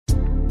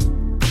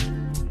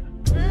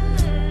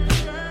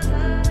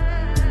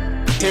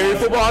Terry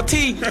Football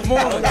T. Come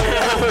on.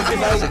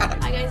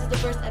 Hi guys, it's the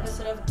first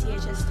episode of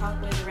THS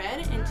Talk with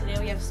Red, and today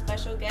we have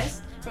special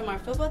guests from our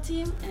football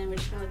team, and we're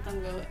just gonna let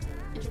them go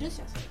introduce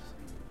yourselves.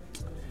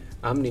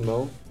 I'm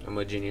Nemo. I'm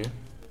a junior.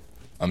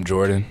 I'm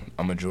Jordan.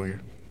 I'm a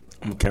junior.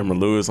 I'm Cameron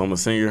Lewis. I'm a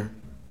senior.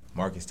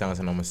 Marcus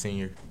Johnson. I'm a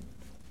senior.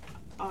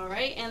 All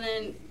right, and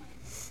then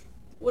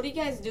what do you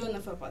guys do in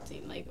the football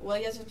team? Like, what are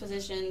you guys'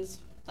 positions?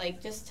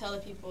 Like, just tell the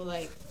people,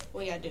 like,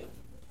 what you gotta do.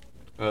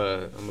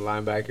 I'm a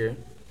linebacker.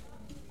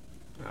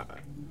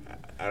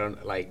 I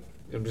don't like.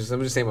 I'm just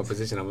saying my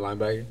position. I'm a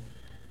linebacker.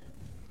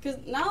 Because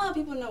not a lot of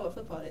people know what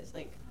football is.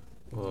 Like,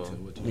 Well,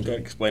 You gotta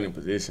explain the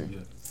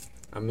position.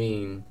 I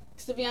mean,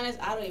 'cause to be honest,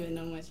 I don't even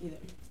know much either.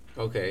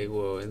 okay.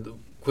 Well, in the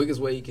quickest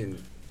way you can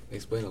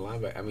explain a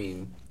linebacker. I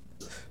mean,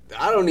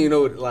 I don't even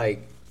know what,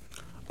 like.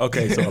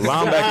 Okay, so a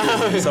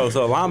linebacker. so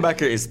a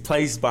linebacker is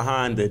placed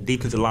behind the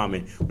defensive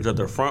lineman, which are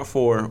the front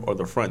four or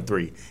the front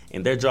three,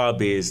 and their job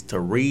is to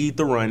read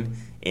the run,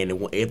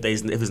 and if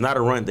it's not a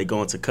run, they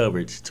go into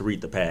coverage to read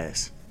the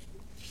pass.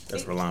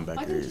 That's what a Why linebacker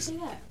couldn't you is. say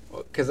that?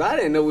 Because I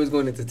didn't know we was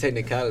going into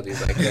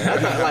technicalities like that.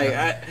 I thought, like,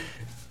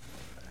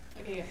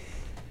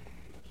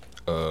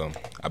 Okay,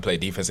 I play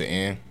defensive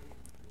end.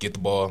 Get the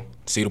ball.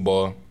 See the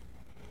ball.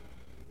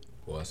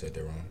 Well, I said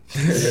that wrong.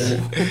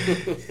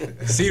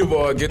 See the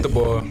ball. Get the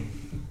ball.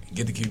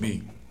 Get the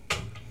QB,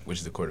 which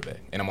is the quarterback.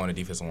 And I'm on the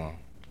defensive line.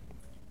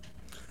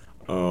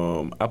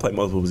 I play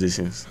multiple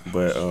positions,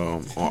 but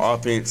on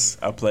offense,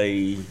 I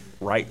play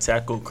right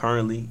tackle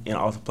currently, and I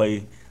also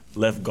play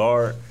left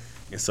guard.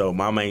 And so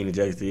my main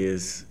objective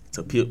is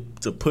to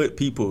put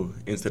people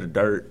into the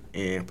dirt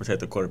and protect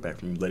the quarterback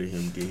from letting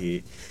him get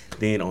hit.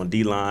 Then on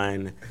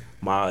D-line,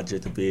 my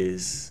objective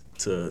is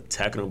to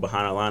tackle them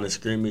behind the line of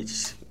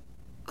scrimmage,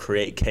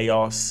 create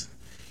chaos,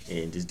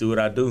 and just do what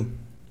I do.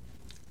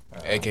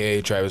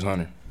 A.K.A. Travis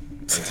Hunter.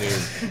 That's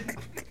it.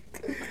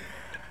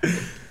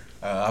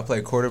 I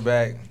play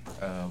quarterback.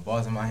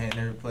 Ball's in my hand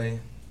every play.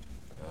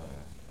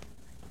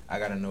 I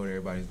gotta know what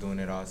everybody's doing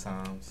at all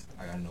times.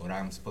 I gotta know what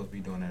I'm supposed to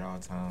be doing at all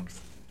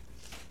times.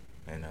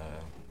 And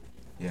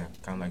yeah,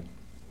 kind of like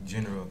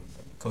general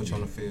coach on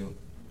the field.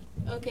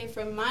 Okay,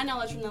 from my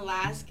knowledge from the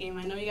last game,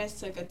 I know you guys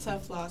took a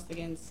tough loss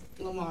against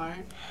Lamar.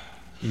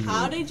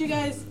 How did you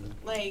guys,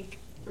 like,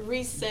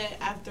 reset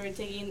after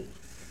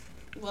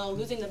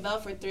losing the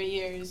belt for 3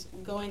 years,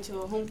 going to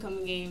a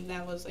homecoming game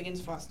that was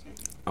against Foster?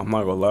 I'm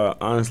not gonna lie.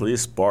 Honestly, it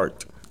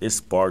sparked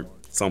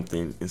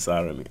something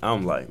inside of me.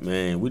 I'm like,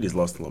 man, we just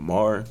lost to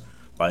Lamar.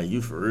 Like,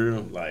 you for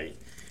real? Like,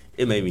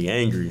 it made me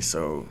angry.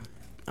 So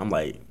I'm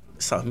like,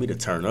 it's time for me to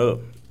turn up.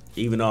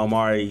 Even though I'm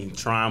already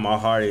trying my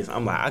hardest,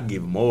 I'm like, I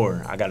give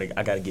more. I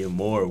gotta give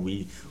more.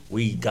 We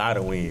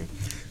gotta win.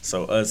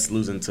 So us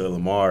losing to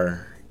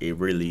Lamar, it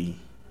really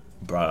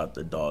brought out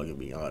the dog in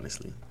me,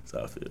 honestly.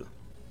 So I feel.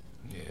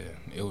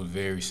 Yeah, it was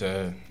very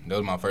sad. That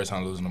was my first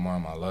time losing to Lamar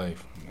in my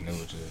life. And it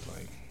was just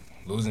like,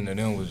 losing to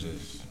them was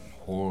just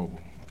horrible.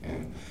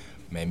 And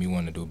made me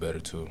want to do better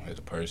too as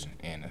a person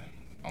and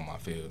on my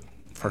field.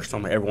 First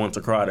time I ever wanted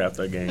to cry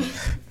after a game.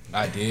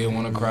 I did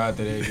want to cry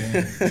after that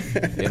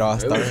game. It all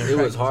started. it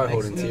was hard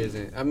holding tears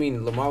in. I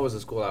mean, Lamar was the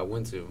school I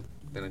went to.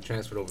 Then I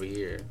transferred over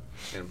here.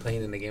 And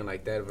playing in a game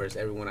like that versus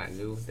everyone I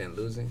knew, then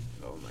losing,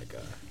 oh my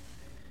God.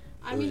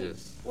 I mean,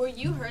 were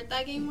you hurt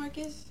that game,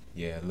 Marcus?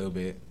 Yeah, a little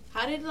bit.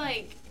 How did,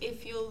 like, it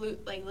feel,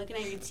 like, looking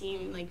at your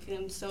team, like,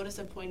 feeling so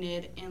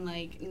disappointed and,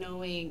 like,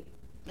 knowing,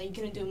 like, you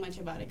couldn't do much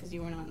about it because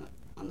you weren't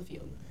on the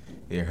field?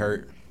 It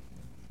hurt.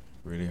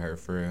 Really hurt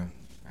for real.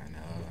 And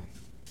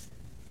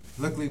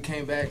luckily we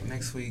came back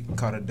next week,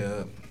 caught a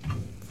dub.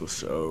 For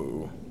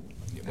sure.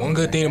 One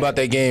good thing about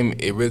that game,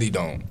 it really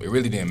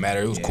didn't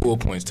matter. It was cool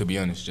points, to be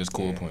honest, just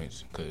cool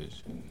points,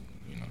 because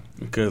you know.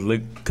 Because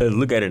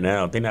look at it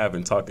now. They're not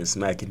even talking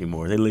smack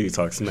anymore. They literally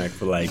talk smack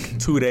for like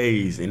 2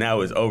 days, and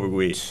now it's over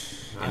with.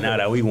 And now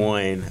that we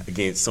won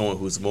against someone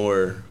who's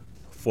more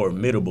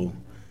formidable,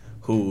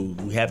 who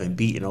we haven't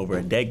beaten over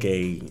a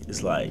decade,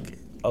 it's like,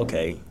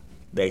 okay,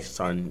 they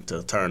starting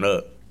to turn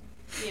up.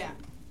 Yeah.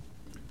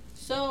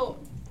 So,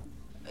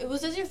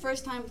 was this your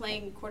first time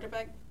playing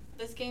quarterback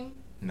this game?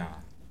 Nah.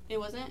 It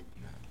wasn't?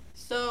 Nah.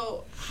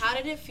 So, how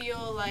did it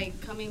feel like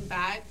coming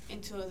back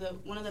into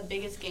one of the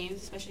biggest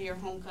games, especially your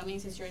homecoming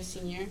since you're a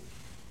senior,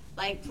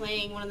 like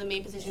playing one of the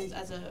main positions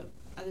as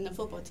in the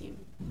football team?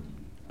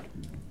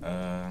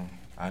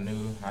 I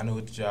knew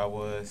what the job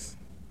was.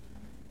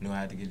 Knew I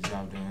had to get the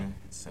job done.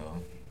 So,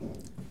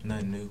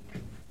 nothing new.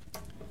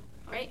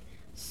 All right.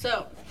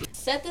 So,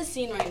 set the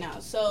scene right now.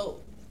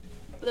 So,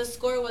 the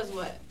score was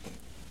what?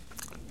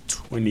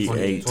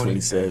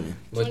 28-27.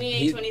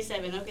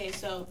 28-27. Okay,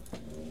 so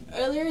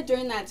earlier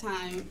during that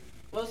time,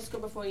 what was the score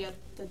before you got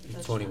the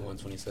touchdown?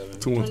 21-27.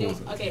 21.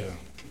 Okay.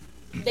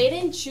 They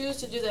didn't choose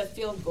to do the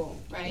field goal,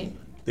 right?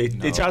 They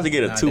tried to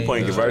get a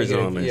 2-point conversion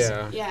on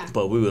us. Yeah.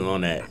 But we was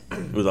on that.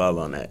 We was all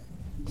on that.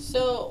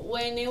 So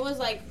when it was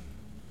like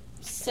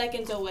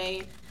seconds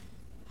away,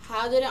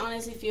 how did it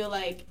honestly feel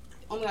like,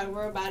 oh my God,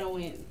 we're about to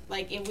win?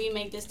 Like, if we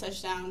make this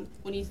touchdown,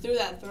 when you threw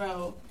that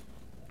throw,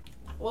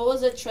 what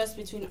was the trust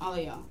between all of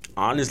y'all?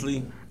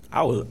 Honestly,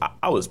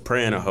 I was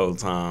praying the whole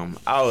time.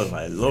 I was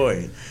like,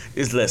 Lord,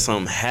 just let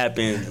something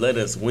happen. Let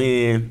us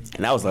win.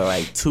 And that was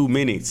like 2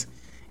 minutes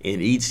in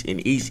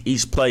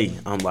each play.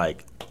 I'm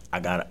like, I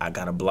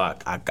gotta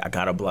block. I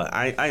gotta block.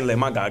 I ain't let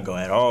my guy go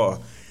at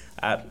all.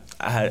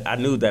 I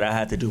knew that I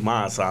had to do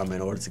my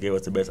assignment in order to give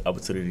us the best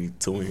opportunity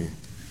to win.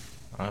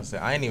 Honestly,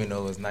 I didn't even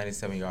know it was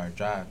 97-yard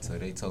drive till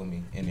they told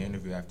me in the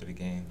interview after the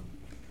game.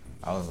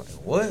 I was like,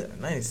 what?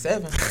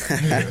 97?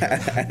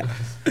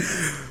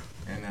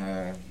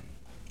 And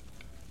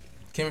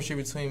chemistry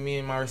between me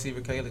and my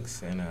receiver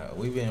Calix, and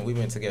we've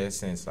been together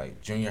since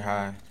like junior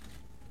high.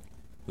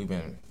 We've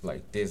been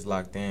like this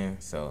locked in,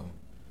 so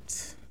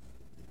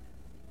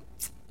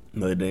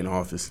Another day in the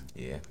office.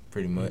 yeah,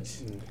 pretty much.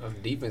 From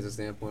a defensive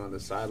standpoint on the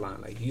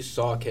sideline, like you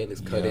saw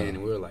Calix cut in,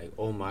 and we were like,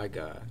 oh my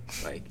god,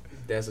 like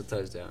that's a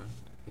touchdown.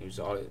 You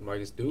saw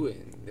Marcus do it,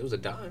 and it was a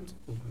dime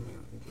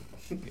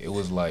too. It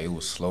was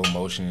slow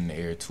motion in the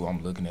air too.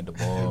 I'm looking at the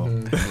ball.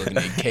 I'm looking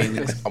at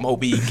Calix. I'm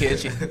hoping he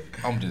catch it.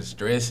 I'm just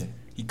stressing.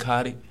 He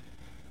caught it.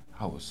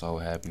 I was so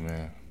happy,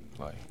 man.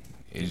 Like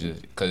it's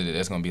just because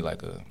that's gonna be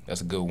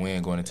that's a good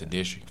win going into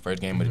district.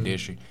 First game of the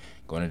district,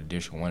 going into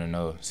district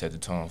 1-0, set the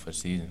tone for the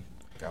season.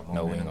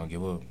 No, we ain't gonna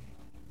give up.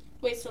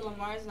 Wait, so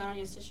Lamar is not on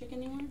your district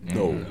anymore?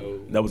 No,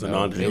 that was a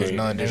non-district It was game.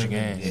 non-district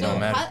game. It So don't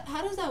matter.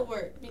 how does that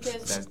work?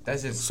 Because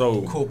That's just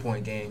So- cool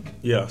point game.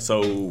 Yeah,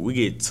 so we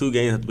get 2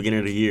 games at the beginning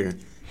of the year.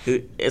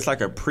 It's like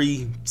a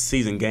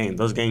pre-season game.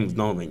 Those games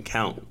don't even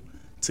count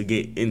to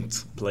get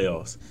into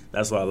playoffs.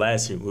 That's why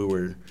last year we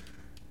were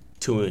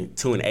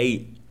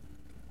 2-8.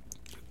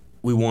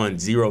 We won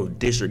 0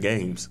 district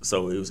games,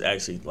 so it was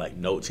actually like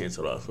no chance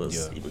of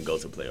us even go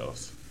to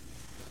playoffs.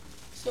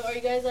 so are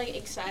you guys like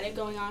excited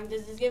going on?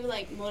 Does this give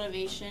like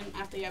motivation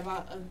after you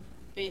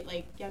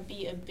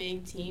beat a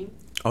big team?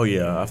 Oh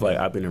yeah, I feel like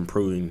I've been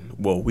improving.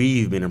 Well,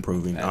 we've been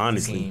improving, As a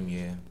honestly, team,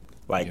 yeah.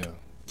 like Yeah.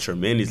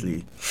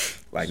 tremendously.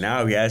 Like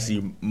now we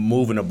actually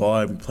moving the ball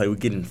every play. We're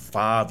getting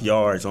 5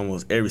 yards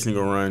almost every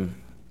single run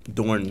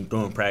during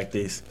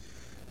practice.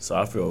 So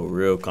I feel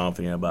real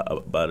confident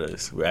about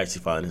us. We're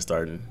actually finally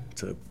starting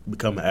to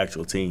become an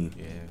actual team.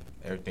 Yeah,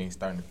 everything's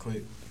starting to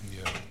click.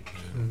 Yeah.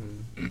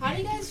 How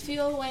do you guys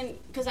feel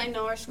because I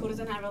know our school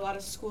doesn't have a lot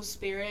of school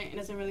spirit and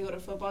doesn't really go to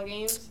football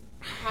games.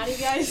 How do you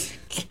guys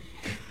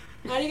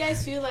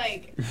feel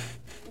like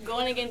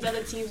going against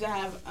other teams that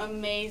have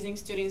amazing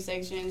student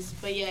sections,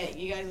 but yet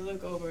you guys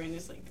look over and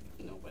it's like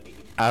nobody?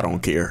 I don't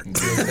care. You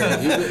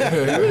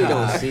really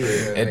don't see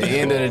it. At the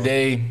end of the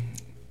day,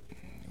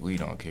 we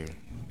don't care.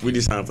 We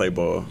just trying to play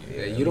ball.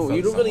 Yeah, you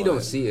really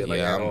don't see it like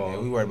Yeah, at all. Yeah,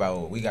 we worried about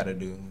what we got to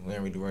do. We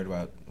ain't really worried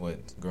about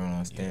what's going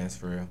on stands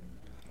for real.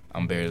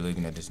 I'm barely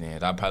looking at the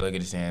stands. I probably look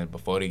at the stands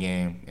before the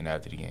game and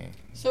after the game.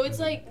 So it's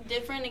like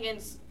different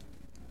against.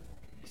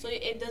 So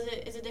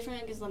is it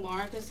different against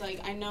Lamar? Because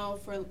like I know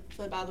for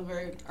the Battle of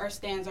Berg, our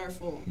stands are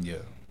full. Yeah.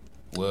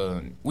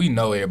 Well, we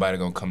know everybody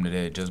gonna come to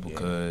that just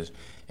because,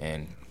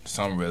 and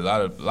a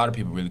lot of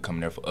people really come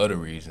there for other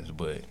reasons.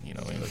 But we ain't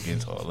gonna get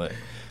into all that.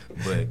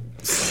 But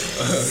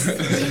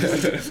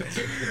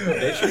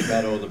They should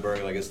battle the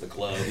Berg like it's the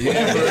club.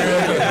 yeah, for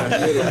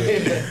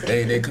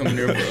real. They come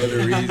there for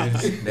other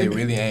reasons. They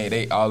really ain't.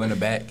 They all in the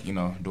back,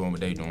 doing what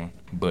they doing.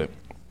 But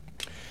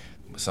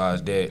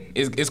besides that,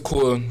 it's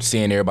cool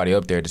seeing everybody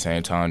up there at the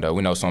same time. Though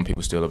we know some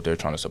people still up there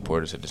trying to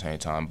support us at the same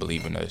time,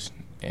 believe in us,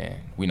 and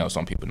we know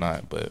some people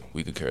not. But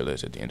we could care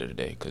less at the end of the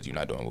day because you're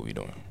not doing what we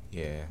doing.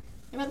 Yeah.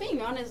 If I'm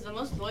being honest, the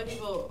most loyal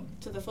people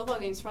to the football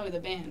game is probably the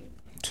band.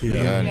 To be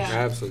honest, Yeah.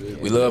 Absolutely.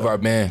 we love our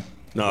band.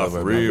 No, Love for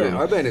our real.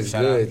 Our band is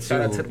good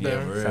Shout out to too. the Yeah,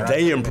 band. for real. Shout out They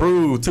to the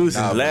improved too since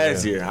Nah, for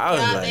last real. year. I was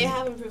Yeah, like, they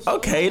have improved. so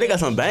okay, they got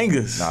some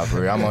bangers. Nah,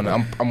 for real.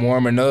 I'm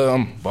warming up.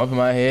 I'm bumping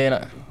my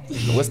head.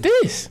 What's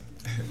this?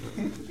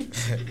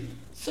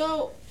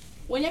 So,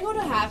 when you go to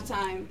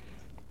halftime,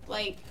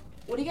 like,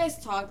 what do you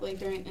guys talk like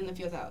during in the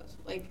field house?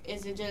 Like,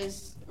 is it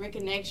just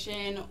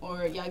reconnection,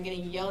 or y'all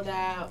getting yelled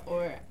at,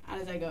 or how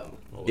does that go?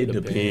 It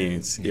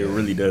depends. It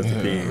really does It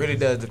depend. really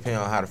does depend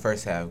on how the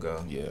first half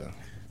go. Yeah,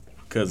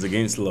 Because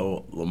against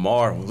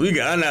Lamar, we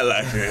got that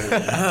like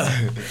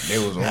they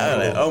was on. I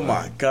was like, oh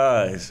my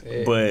gosh.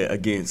 Yeah. But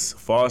against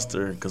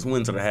Foster, because we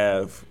went to the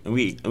half, and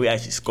we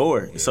actually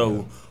scored.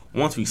 So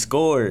once we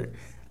scored,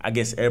 I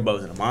guess everybody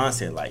was in the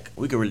mindset like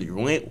we could really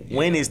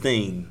win this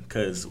thing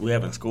because we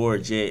haven't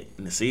scored yet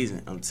in the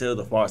season until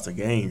the Foster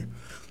game.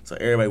 So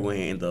everybody went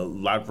in the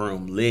locker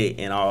room lit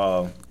and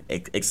all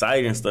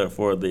excited and stuff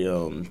for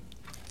the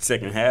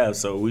second half.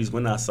 So we just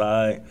went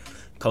outside.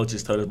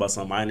 Coaches told us about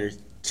some minor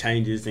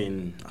changes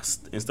and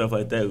stuff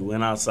like that. We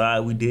went outside,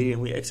 we did it,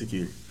 and we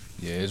executed.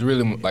 Yeah, it's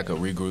really like a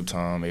regroup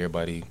time.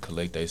 Everybody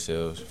collect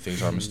themselves,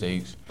 fix our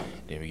mistakes,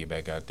 then we get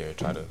back out there,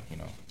 try to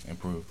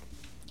improve.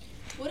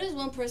 What is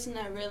one person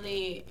that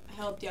really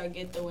helped y'all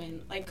get the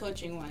win, like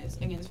coaching wise,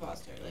 against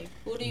Foster? Like,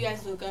 who do you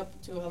guys look up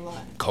to a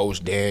lot?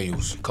 Coach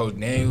Daniels.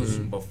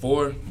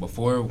 Before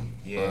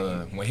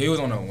Yeah.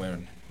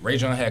 when Ray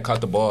John had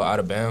caught the ball out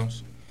of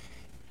bounds,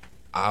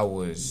 I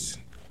was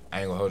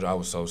I ain't gonna hold you. I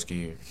was so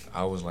scared.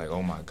 I was like,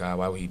 oh my God,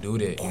 why would he do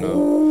that? You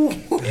know?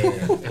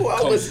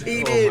 Why was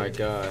he Oh my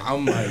God.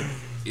 I'm like,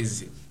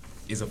 is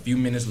a few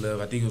minutes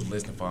left? I think it was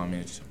less than 5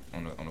 minutes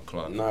on the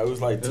clock. No, it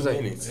was like 2 It was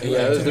like, minutes.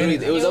 yeah, it was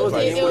literally, it was almost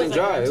like It game was winning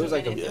drive. It was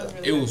like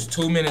It was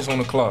 2 minutes on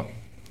the clock.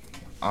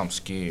 I'm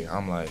scared.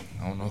 I'm like,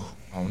 I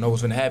don't know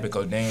what's gonna happen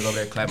because Daniel's over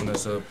there clapping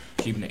us up,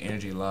 keeping the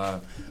energy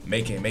alive,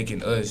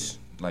 making us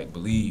like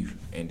believe.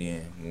 And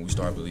then when we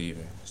start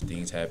believing,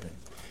 things happen,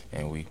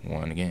 and we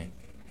won again.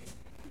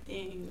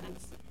 Dang,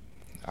 that's.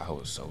 I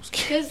was so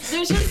scared. Because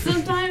there's just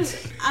sometimes,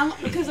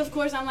 because of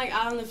course I'm like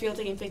out on the field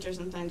taking pictures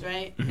sometimes,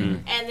 right?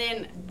 Mm-hmm. And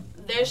then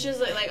there's just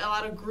like a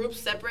lot of groups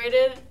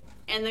separated,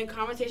 and the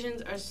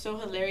conversations are so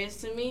hilarious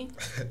to me.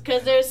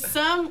 Because there's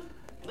some,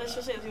 let's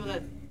just say the people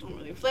that don't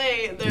really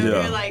play, they're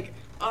really like,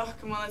 oh,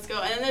 come on, let's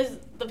go. And then there's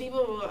the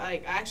people who are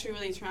like actually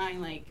really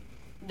trying, like,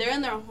 they're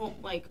in their whole,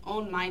 like,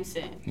 own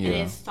mindset. Yeah.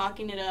 And it's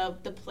talking it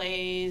up, the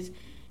plays,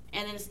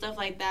 and then stuff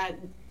like that.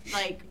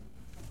 Like,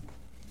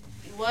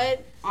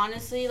 what,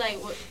 honestly, like,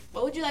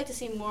 what would you like to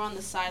see more on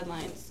the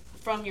sidelines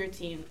from your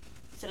team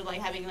instead of, like,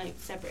 having, like,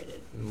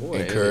 separated? more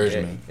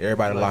Encouragement.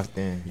 Everybody Like, locked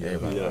in.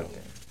 Everybody yeah. locked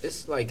in.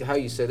 It's like how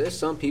you said. There's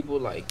some people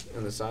like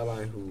on the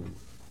sideline who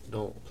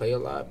don't play a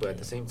lot, but at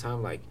the same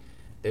time, like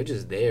they're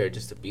just there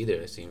just to be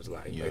there. It seems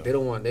like Yeah. like they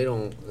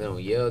don't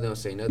yell, they don't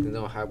say nothing, they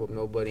don't hype up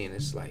nobody, and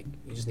it's like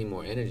you just need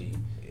more energy.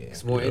 Yeah.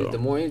 It's more Yeah. the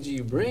more energy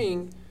you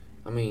bring,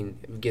 I mean,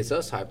 it gets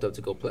us hyped up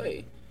to go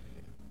play.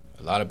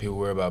 A lot of people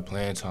worry about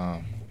playing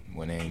time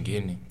when they ain't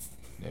getting it.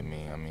 I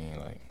mean,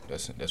 like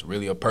that's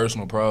really a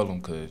personal problem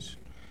because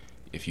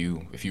if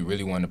you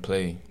really want to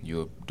play,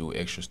 you'll do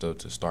extra stuff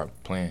to start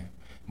playing.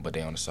 But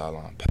they on the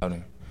sideline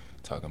pouting,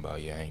 talking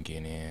about, yeah, I ain't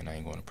getting in, I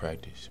ain't going to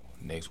practice.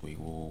 Next week,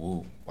 woo, woo,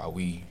 woo. While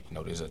we,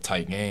 this is a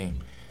tight game,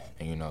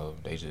 and,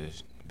 they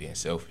just being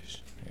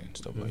selfish and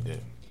stuff like that.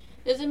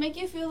 Does it make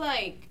you feel,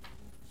 like,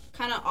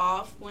 kind of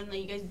off when,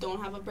 like, you guys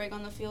don't have a break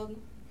on the field?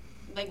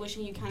 Like,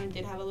 wishing you kind of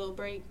did have a little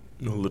break?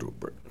 No little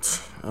break.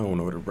 I don't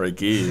know what a break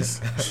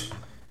is.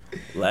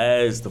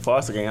 The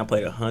Foster game, I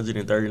played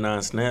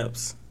 139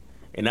 snaps,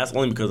 and that's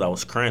only because I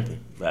was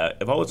cramping. But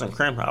if I wasn't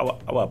cramping, I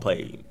would have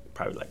played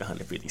probably like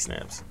 150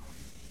 snaps.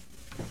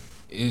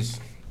 It's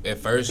at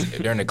first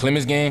during the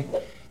Clemens game,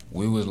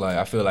 we was like,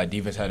 I feel like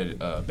defense had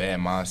a bad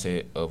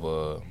mindset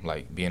of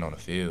like being on the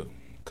field,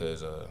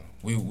 cause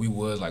we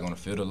was like on the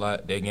field a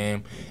lot that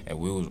game, and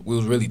we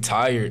was really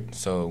tired,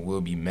 so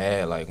we'll be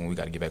mad like when we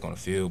got to get back on the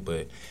field.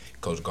 But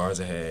Coach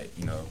Garza had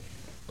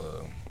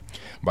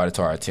brought it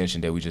to our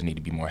attention that we just need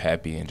to be more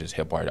happy and just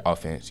help our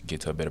offense get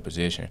to a better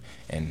position.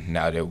 And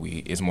now that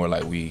it's more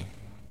like we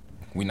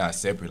not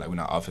separate, like we're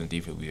not offense and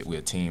defense, we're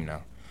a team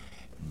now.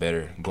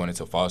 Better going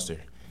into Foster,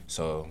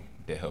 so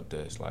that helped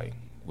us like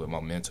with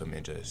momentum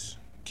and just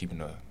keeping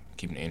the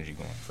energy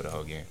going for the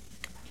whole game.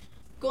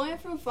 Going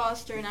from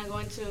Foster and I'm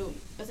going to,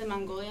 is it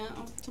Mongolia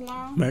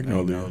tomorrow?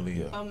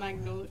 Magnolia. Oh,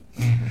 Magnolia.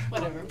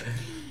 Whatever.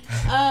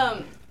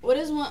 What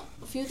is a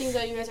few things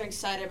that you guys are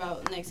excited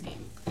about next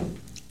game?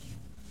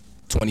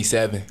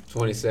 27.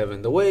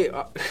 27. The way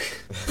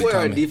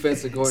our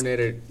defensive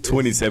coordinator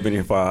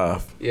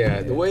 27-5.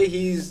 Yeah, the way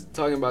he's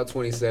talking about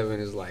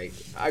 27 is like,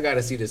 I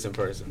gotta see this in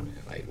person, man.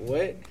 Like,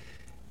 what?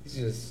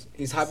 He's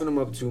hyping them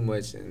up too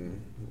much, and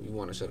we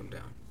want to shut him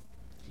down.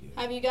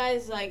 Have you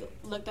guys, like,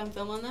 looked on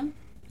film on them?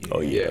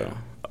 Oh yeah.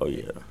 Oh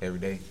yeah. Every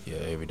day. Yeah,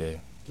 every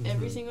day.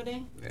 Every single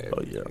day?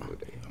 Every yeah. single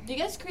day. Do you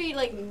guys create,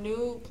 like,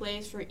 new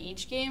plays for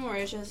each game, or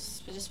it's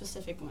just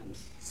specific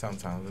ones?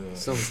 Sometimes we'll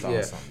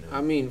Yeah. something new.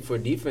 I mean, for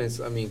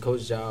defense,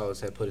 Coach Giles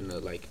had put in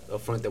a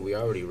front that we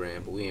already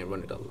ran, but we didn't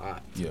run it a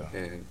lot. Yeah.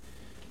 And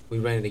we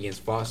ran it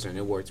against Foster, and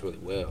it worked really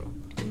well.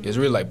 It's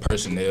really like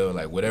personnel,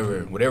 like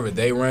whatever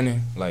they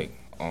running, like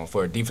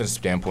for a defensive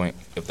standpoint,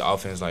 if the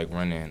offense like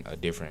running a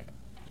different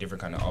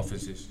kind of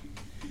offenses,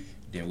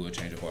 then we'll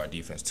change up our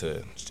defense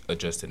to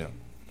adjust to them.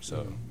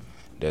 So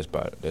that's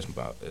about as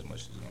much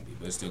as it's gonna be,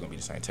 but it's still gonna be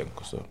the same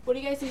technical stuff. What do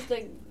you guys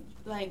think,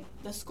 like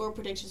the score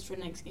predictions for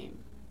next game?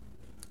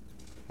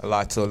 A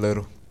lot to a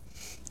little.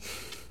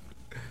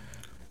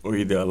 Or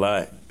either a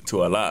lot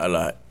to a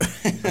lot.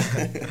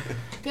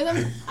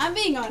 Because I'm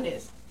being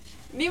honest.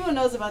 Nemo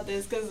knows about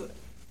this because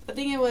I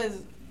think it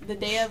was the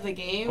day of the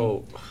game.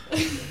 Oh,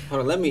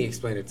 hold on. Let me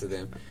explain it to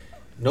them.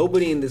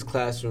 Nobody in this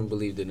classroom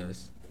believed in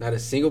us. Not a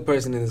single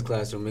person in this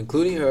classroom,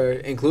 including her,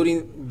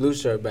 including Blue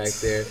Shirt back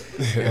there,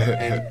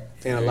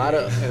 and a lot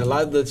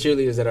of the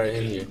cheerleaders that are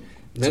in here.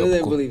 None of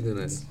them believed in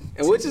us,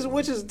 and which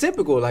is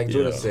typical, like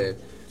Jordan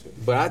said.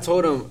 But I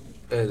told them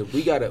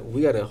we got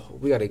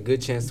a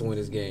good chance to win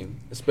this game,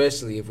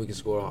 especially if we can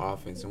score on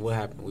offense. And what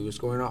happened? We were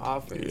scoring on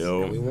offense,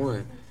 and we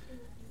won.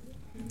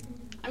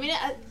 I mean,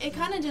 it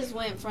kind of just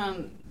went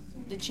from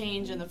the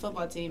change in the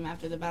football team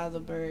after the Battle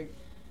of Berg.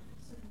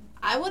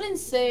 I wouldn't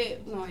say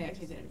no. I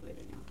actually didn't believe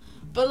it now,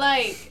 but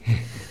like.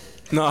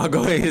 No,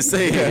 go ahead and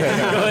say it.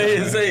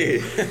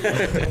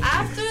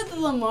 After the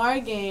Lamar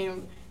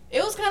game,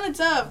 it was kind of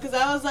tough because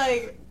I was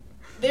like,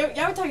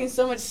 y'all were talking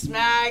so much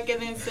smack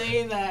and then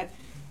saying that,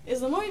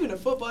 is Lamar even a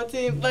football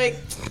team? Like,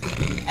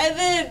 and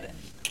then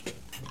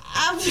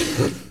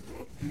after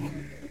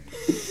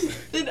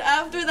then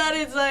after that,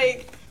 it's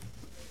like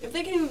if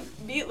they can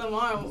beat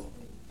Lamar,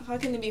 how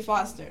can they beat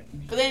Foster?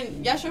 But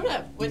then y'all showed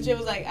up, which it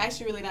was like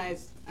actually really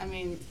nice. I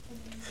mean,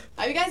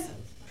 have you guys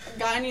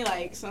got any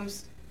like some?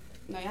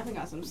 No, you haven't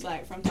got some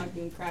slack from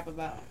talking crap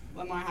about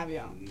Lamar, have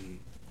y'all?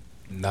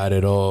 Not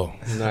at all.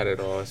 Not at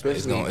all.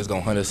 Especially It's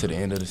gonna hunt us to the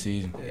end of the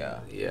season.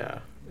 Yeah.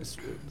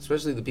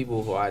 Especially the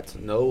people who I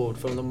know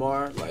from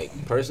Lamar, like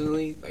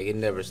personally, like it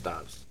never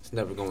stops. It's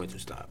never going to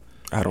stop.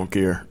 I don't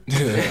care.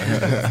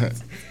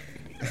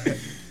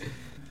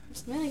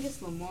 Man, it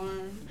gets Lamar.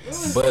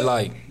 But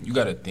like, you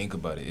gotta think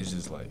about it. It's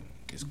just like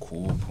it's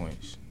cool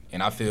points,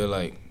 and I feel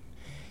like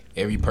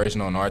every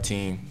person on our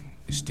team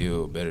is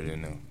still better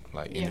than them,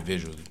 like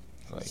individually.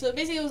 Like, so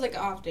basically, it was like an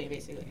off day,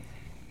 basically.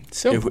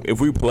 If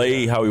we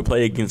play how we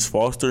play against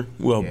Foster,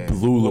 we'll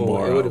blew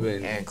Lamar. It would out. have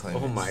been. And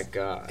Clemens. Oh my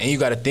God. and you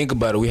gotta think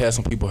about it. We had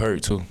some people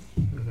hurt too,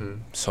 Mm-hmm.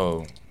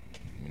 so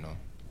you know,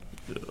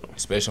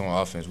 especially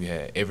on offense, we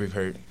had Everett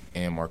hurt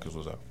and Marcus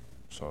was out.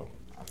 So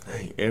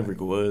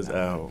Everett was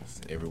out.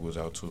 Everett was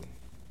out too.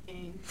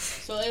 And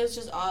so it was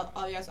just all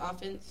you guys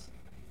offense.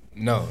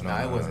 No,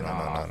 Nah, it wasn't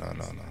all no.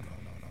 offense.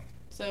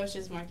 So it was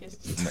just Marcus.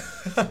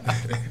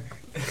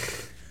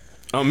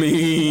 I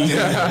mean,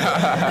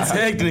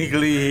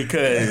 technically,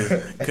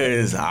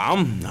 cause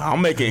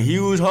I'm making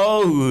huge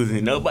holes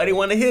and nobody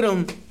want to hit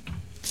him.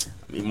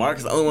 I mean,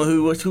 Marcus the only one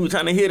who was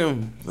trying to hit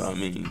him. So, I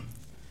mean,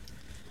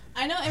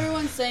 I know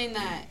everyone's saying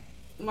that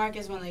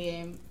Marcus won the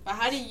game, but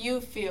how do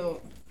you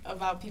feel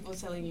about people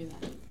telling you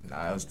that?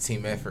 Nah, it was a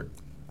team effort.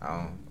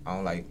 I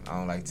don't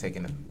like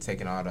taking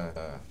all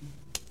the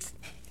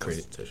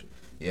Credit.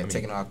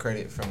 taking all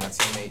credit from my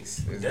teammates.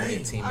 It was really a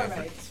team All effort.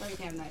 right, so you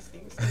can have nice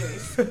things.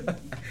 Anyways.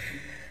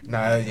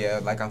 Nah, yeah,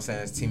 like I'm saying,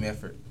 it's team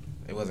effort.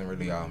 It wasn't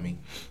really all me.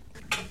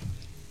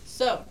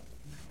 So,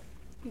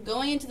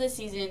 going into the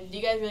season, do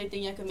you guys really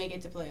think y'all could make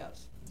it to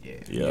playoffs? Yeah.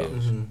 yeah,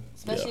 Mm-hmm.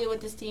 Especially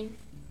with this team?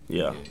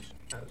 yeah.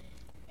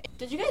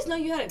 Did you guys know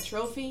you had a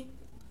trophy?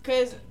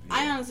 Because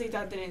I honestly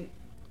thought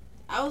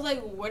I was like,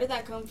 where did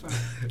that come from?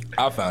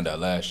 I found out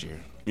last year.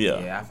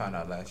 Yeah. I found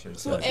out last year.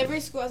 So every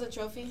school has a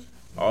trophy?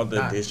 All the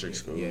Not- district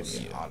schools.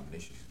 Yeah, all the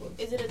district schools.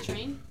 Is it a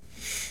train?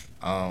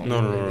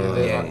 No.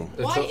 Yeah.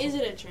 Why is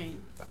it a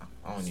train?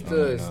 I don't even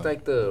It's know.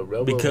 like the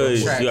railroad.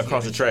 Because Tracks, you got to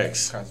cross the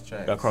tracks. tracks. Cross the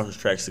tracks. Got to cross the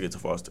tracks to get to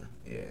Foster.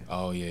 Yeah.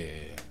 Oh yeah.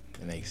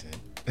 That makes sense.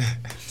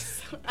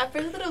 At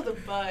first I thought it was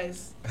a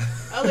buzz.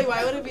 I was like,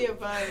 why would it be a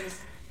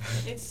buzz?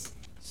 It's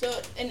so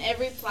in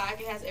every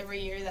plaque it has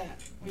every year that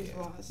we've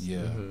lost. Yeah,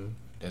 Mm-hmm.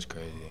 that's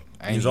crazy.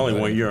 There's only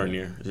 1 year on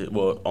there.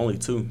 Well, only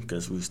 2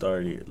 because we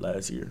started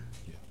last year.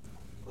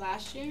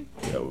 Last year?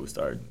 Yeah, we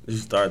started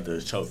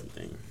the trophy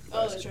thing.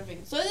 Oh, the trophy.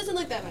 So it doesn't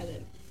look that bad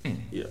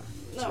then. Yeah.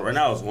 No. So right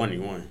now it's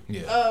 1-1.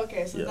 Yeah. Oh,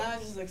 okay. So Yeah. now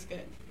it just looks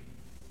good.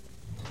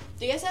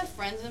 Do you guys have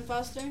friends in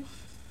Foster?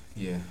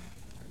 Yeah.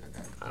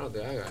 I don't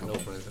think I got no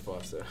friends in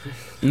Foster.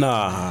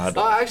 Nah,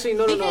 Oh, actually,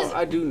 no. Because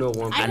I do know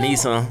one. I I know- need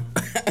some.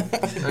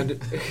 I do.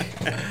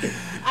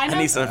 I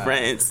need some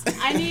friends.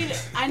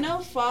 I know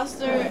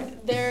Foster,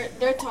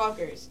 they're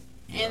talkers.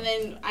 And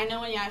then I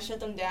know when y'all shut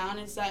them down,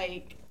 it's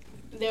like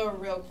they were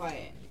real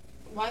quiet.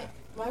 Why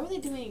were they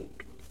doing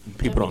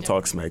People don't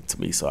talk smack to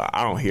me, so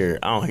I don't hear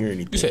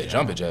anything. You said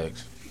jumping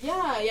jacks.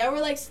 Yeah, y'all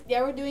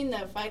were doing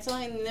the fight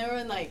song and they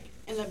were like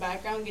in the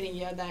background getting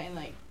yelled at and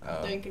like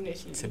doing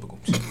conditioning. Typical.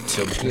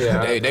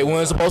 Yeah. They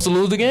weren't supposed to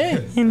lose the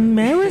game.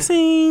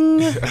 Embarrassing.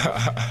 Dang,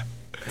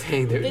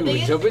 they're Did they doing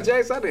get- jumping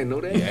jacks. I didn't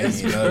know that. Yeah, I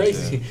That's didn't know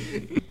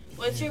crazy.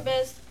 What's your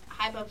best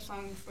hype up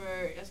song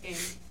for this game?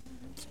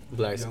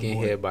 Black Young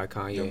Skinhead Boy. by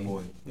Kanye. Young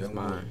boy. It's Young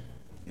boy. mine.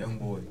 Young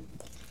boy.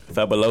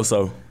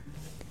 Fabuloso.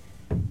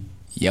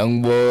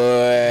 Young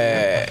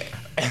boy.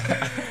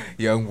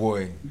 Young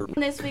boy.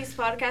 This week's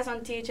podcast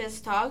on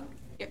THS Talk.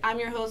 I'm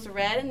your host,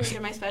 Red, and these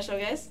are my special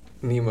guests.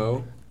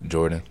 Nemo.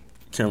 Jordan.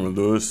 Cameron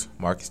Lewis.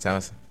 Marcus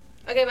Townsend.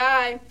 Okay,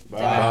 bye.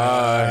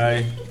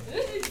 Bye.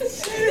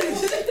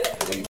 Bye.